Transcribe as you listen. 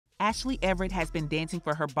Ashley Everett has been dancing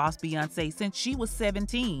for her boss Beyoncé since she was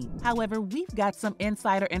 17. However, we've got some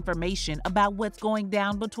insider information about what's going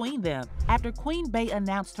down between them. After Queen Bey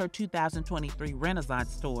announced her 2023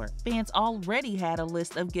 Renaissance tour, fans already had a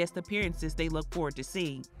list of guest appearances they look forward to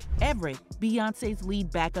seeing. Everett, Beyoncé's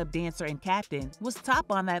lead backup dancer and captain, was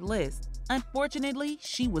top on that list. Unfortunately,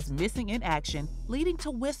 she was missing in action, leading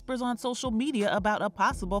to whispers on social media about a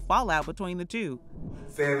possible fallout between the two.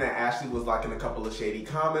 Saying that Ashley was liking a couple of shady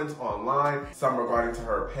comments online, some regarding to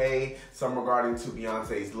her pay, some regarding to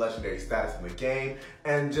Beyonce's legendary status in the game,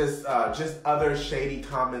 and just other shady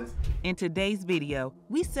comments. In today's video,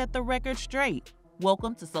 we set the record straight.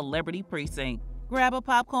 Welcome to Celebrity Precinct. Grab a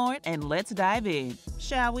popcorn and let's dive in,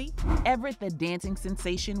 shall we? Everett, the dancing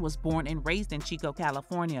sensation, was born and raised in Chico,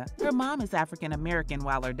 California. Her mom is African American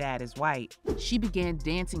while her dad is white. She began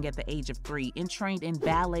dancing at the age of 3 and trained in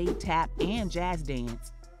ballet, tap, and jazz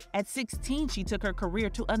dance. At 16, she took her career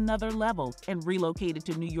to another level and relocated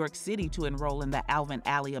to New York City to enroll in the Alvin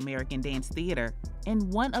Ailey American Dance Theater. In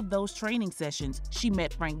one of those training sessions, she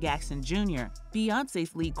met Frank Jackson Jr.,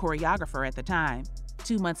 Beyoncé's lead choreographer at the time.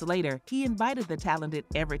 2 months later, he invited the talented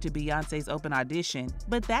Everett to Beyoncé's open audition.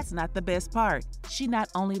 But that's not the best part. She not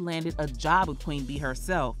only landed a job with Queen Bee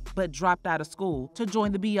herself, but dropped out of school to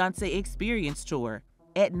join the Beyoncé Experience Tour.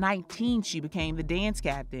 At 19, she became the dance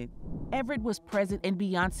captain. Everett was present in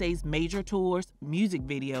Beyoncé's major tours, music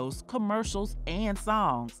videos, commercials, and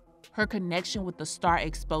songs. Her connection with the star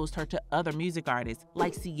exposed her to other music artists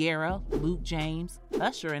like Ciara, Luke James,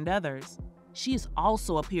 Usher, and others. She has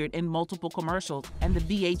also appeared in multiple commercials, and the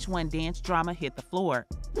VH1 dance drama Hit the Floor.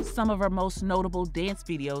 Some of her most notable dance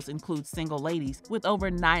videos include Single Ladies, with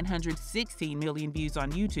over 916 million views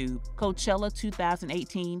on YouTube, Coachella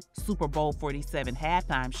 2018 Super Bowl 47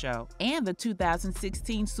 halftime show, and the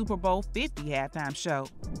 2016 Super Bowl 50 halftime show.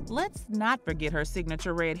 Let's not forget her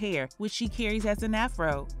signature red hair, which she carries as an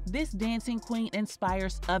afro. This dancing queen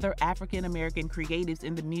inspires other African American creatives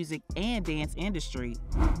in the music and dance industry.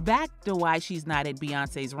 Back to why she's not at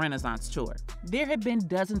Beyoncé's Renaissance tour. There have been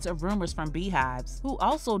dozens of rumors from beehives, who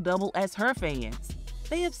also double as her fans.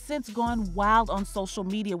 They have since gone wild on social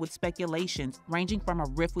media with speculations ranging from a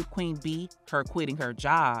riff with Queen Bee, her quitting her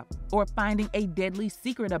job, or finding a deadly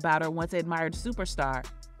secret about her once admired superstar.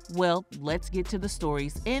 Well, let's get to the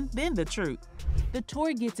stories and then the truth. The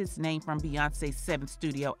tour gets its name from Beyoncé's 7th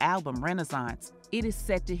studio album, Renaissance. It is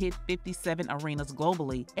set to hit 57 arenas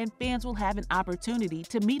globally, and fans will have an opportunity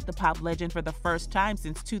to meet the pop legend for the first time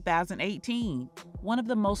since 2018. One of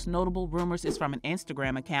the most notable rumors is from an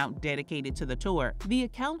Instagram account dedicated to the tour. The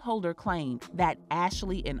account holder claimed that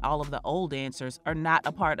Ashley and all of the old dancers are not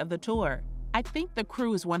a part of the tour. I think the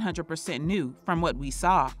crew is 100% new from what we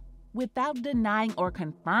saw. Without denying or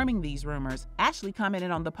confirming these rumors, Ashley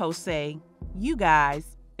commented on the post saying, "You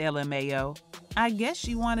guys, LMAO. I guess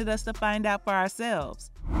she wanted us to find out for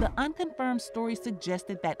ourselves." The unconfirmed story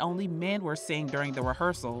suggested that only men were seen during the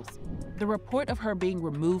rehearsals. The report of her being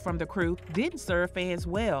removed from the crew didn't serve fans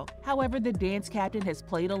well. However, the dance captain has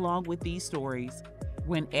played along with these stories.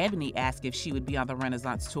 When Ebony asked if she would be on the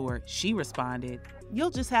Renaissance tour, she responded,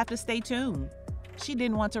 "You'll just have to stay tuned." She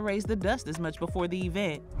didn't want to raise the dust as much before the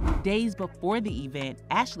event. Days before the event,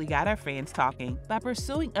 Ashley got her fans talking by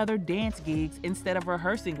pursuing other dance gigs instead of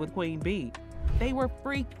rehearsing with Queen Bee. They were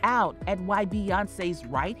freaked out at why Beyoncé's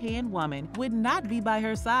right-hand woman would not be by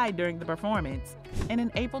her side during the performance. In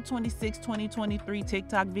an April 26, 2023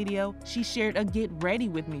 TikTok video, she shared a "Get Ready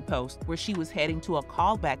With Me" post where she was heading to a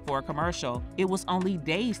callback for a commercial. It was only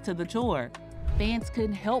days to the tour. Fans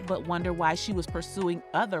couldn't help but wonder why she was pursuing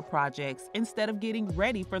other projects instead of getting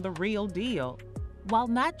ready for the real deal. While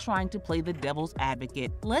not trying to play the devil's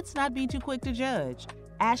advocate, let's not be too quick to judge.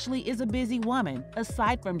 Ashley is a busy woman.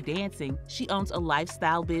 Aside from dancing, she owns a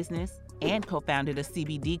lifestyle business and co-founded a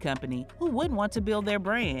CBD company. Who wouldn't want to build their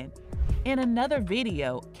brand? In another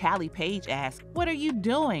video, Callie Page asked, "What are you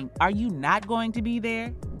doing? Are you not going to be there?"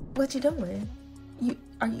 What you doing?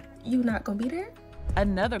 You not gonna be there?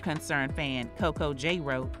 Another concerned fan, Coco J,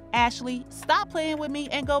 wrote, "Ashley, stop playing with me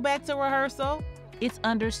and go back to rehearsal." It's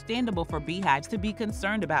understandable for beehives to be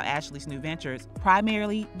concerned about Ashley's new ventures,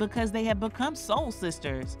 primarily because they have become soul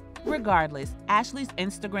sisters. Regardless, Ashley's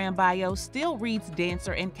Instagram bio still reads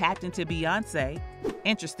dancer and captain to Beyoncé.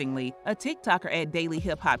 Interestingly, a TikToker at Daily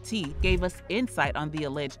Hip Hop Tea gave us insight on the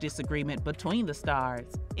alleged disagreement between the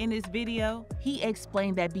stars. In his video, he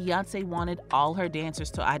explained that Beyoncé wanted all her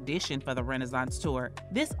dancers to audition for the Renaissance tour.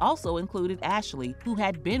 This also included Ashley, who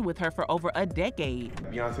had been with her for over a decade.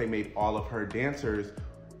 Beyoncé made all of her dancers,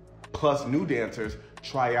 plus new dancers,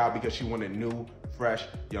 try out because she wanted new, fresh,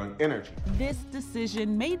 young energy. This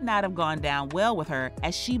decision may not have gone down well with her,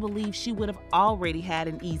 as she believes she would have already had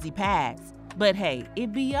an easy pass. But hey,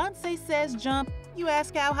 if Beyoncé says jump, you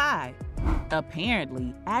ask how high.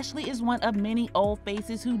 Apparently, Ashley is one of many old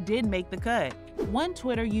faces who did make the cut. One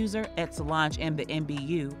Twitter user, at Solange and the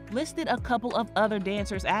MBU, listed a couple of other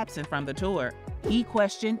dancers absent from the tour. He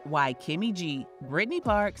questioned why Kimmy G, Brittany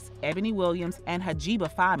Parks, Ebony Williams, and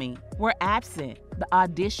Hajiba Fahmy were absent. The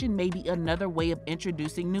audition may be another way of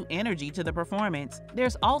introducing new energy to the performance.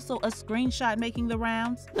 There's also a screenshot making the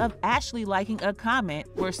rounds of Ashley liking a comment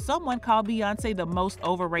where someone called Beyoncé the most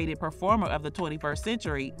overrated performer of the 21st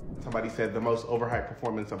century. Somebody said the most overhyped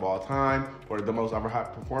performance of all time, or the most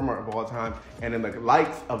overhyped performer of all time, and in the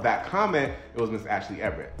likes of that comment, it was Miss Ashley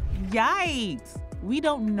Everett. Yikes! We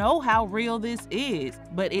don't know how real this is,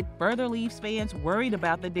 but it further leaves fans worried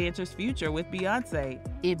about the dancer's future with Beyoncé.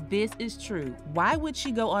 If this is true, why would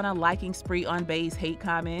she go on a liking spree on Bey's hate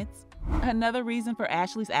comments? Another reason for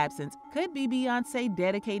Ashley's absence could be Beyoncé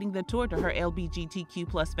dedicating the tour to her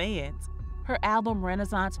LGBTQ+ fans. Her album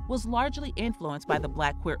Renaissance was largely influenced by the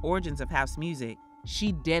Black queer origins of house music.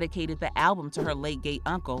 She dedicated the album to her late gay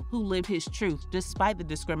uncle, who lived his truth despite the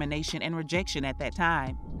discrimination and rejection at that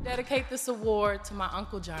time. Dedicate this award to my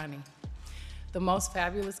Uncle Johnny, the most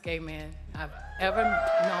fabulous gay man I've ever known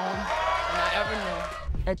and I ever knew.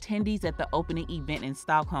 Attendees at the opening event in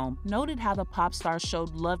Stockholm noted how the pop star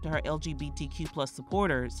showed love to her LGBTQ+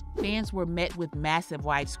 supporters. Fans were met with massive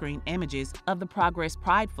widescreen images of the Progress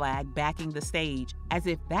Pride flag backing the stage. As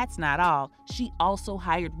if that's not all, she also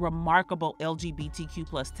hired remarkable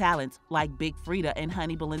LGBTQ+ talents like Big Frida and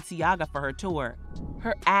Honey Balenciaga for her tour.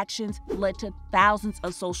 Her actions led to thousands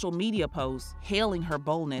of social media posts hailing her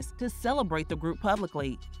boldness to celebrate the group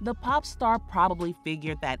publicly. The pop star probably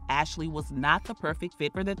figured that Ashley was not the perfect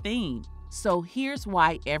fit for the theme. So here's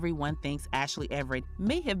why everyone thinks Ashley Everett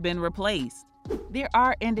may have been replaced. There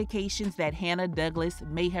are indications that Hannah Douglas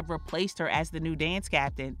may have replaced her as the new dance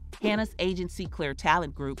captain. Hannah's agency Clear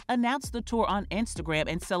Talent Group announced the tour on Instagram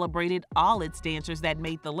and celebrated all its dancers that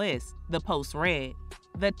made the list. The post read,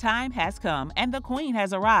 "The time has come and the queen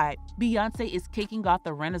has arrived. Beyoncé is kicking off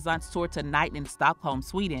the Renaissance tour tonight in Stockholm,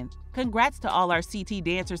 Sweden. Congrats to all our CT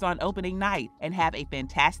dancers on opening night and have a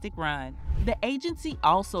fantastic run." The agency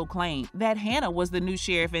also claimed that Hannah was the new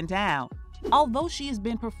sheriff in town. Although she has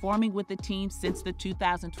been performing with the team since the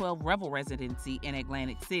 2012 Revel residency in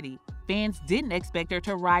Atlantic City, fans didn't expect her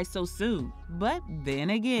to rise so soon. But then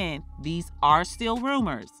again, these are still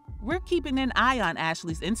rumors. We're keeping an eye on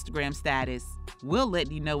Ashley's Instagram status. We'll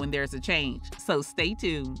let you know when there's a change, so stay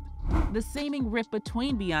tuned. The seeming rift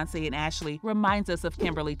between Beyoncé and Ashley reminds us of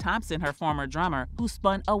Kimberly Thompson, her former drummer, who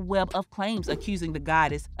spun a web of claims accusing the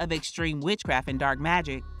goddess of extreme witchcraft and dark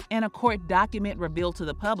magic. In a court document revealed to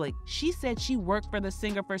the public, she said she worked for the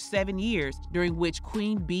singer for 7 years, during which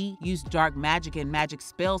Queen Bee used dark magic and magic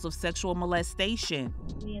spells of sexual molestation.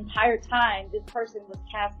 The entire time, this person was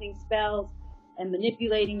casting spells and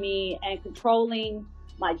manipulating me and controlling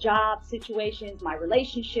my job situations, my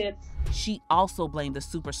relationships. She also blamed the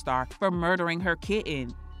superstar for murdering her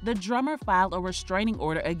kitten. The drummer filed a restraining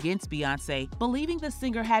order against Beyoncé, believing the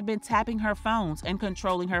singer had been tapping her phones and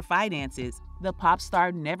controlling her finances. The pop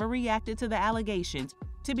star never reacted to the allegations.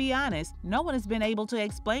 To be honest, no one has been able to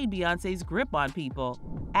explain Beyoncé's grip on people.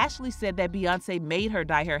 Ashley said that Beyoncé made her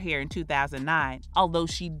dye her hair in 2009. Although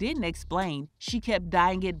she didn't explain, she kept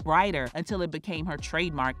dyeing it brighter until it became her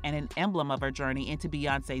trademark and an emblem of her journey into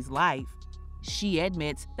Beyoncé's life. She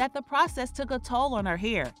admits that the process took a toll on her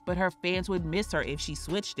hair, but her fans would miss her if she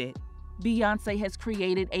switched it. Beyoncé has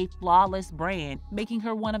created a flawless brand, making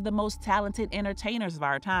her one of the most talented entertainers of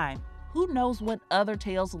our time. Who knows what other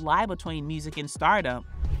tales lie between music and stardom?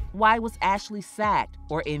 Why was Ashley sacked,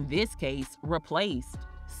 or in this case, replaced?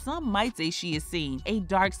 Some might say she is seeing a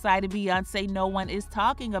dark side of Beyoncé no one is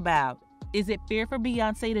talking about. Is it fair for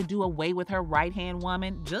Beyoncé to do away with her right-hand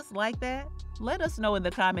woman just like that? Let us know in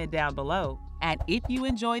the comment down below. And if you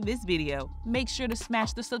enjoyed this video, make sure to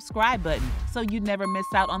smash the subscribe button so you never miss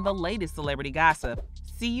out on the latest celebrity gossip.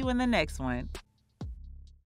 See you in the next one.